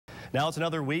Now it's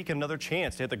another week, another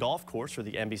chance to hit the golf course for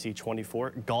the NBC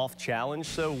 24 Golf Challenge.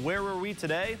 So where were we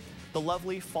today? The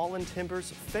lovely Fallen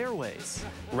Timbers Fairways.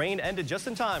 Rain ended just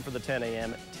in time for the 10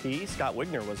 a.m. tee. Scott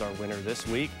Wigner was our winner this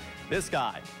week. This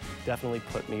guy definitely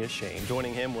put me to shame.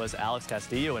 Joining him was Alex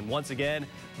Castillo, and once again,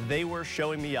 they were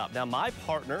showing me up. Now, my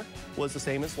partner was the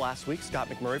same as last week, Scott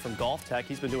McMurray from Golf Tech.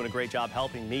 He's been doing a great job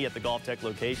helping me at the Golf Tech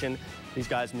location. These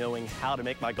guys knowing how to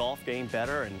make my golf game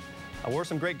better, and I wore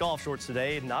some great golf shorts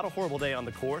today. Not a horrible day on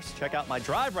the course. Check out my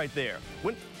drive right there.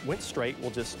 Went straight. We'll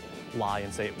just lie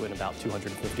and say it went about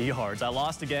 250 yards. I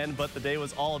lost again, but the day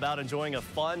was all about enjoying a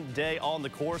fun day on the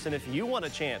course. And if you want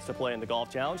a chance to play in the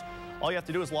Golf Challenge, all you have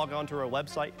to do is log on to our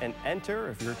website and enter.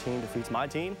 If your team defeats my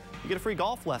team, you get a free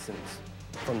golf lessons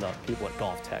from the people at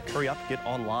Golf Tech. Hurry up, get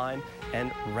online,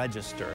 and register.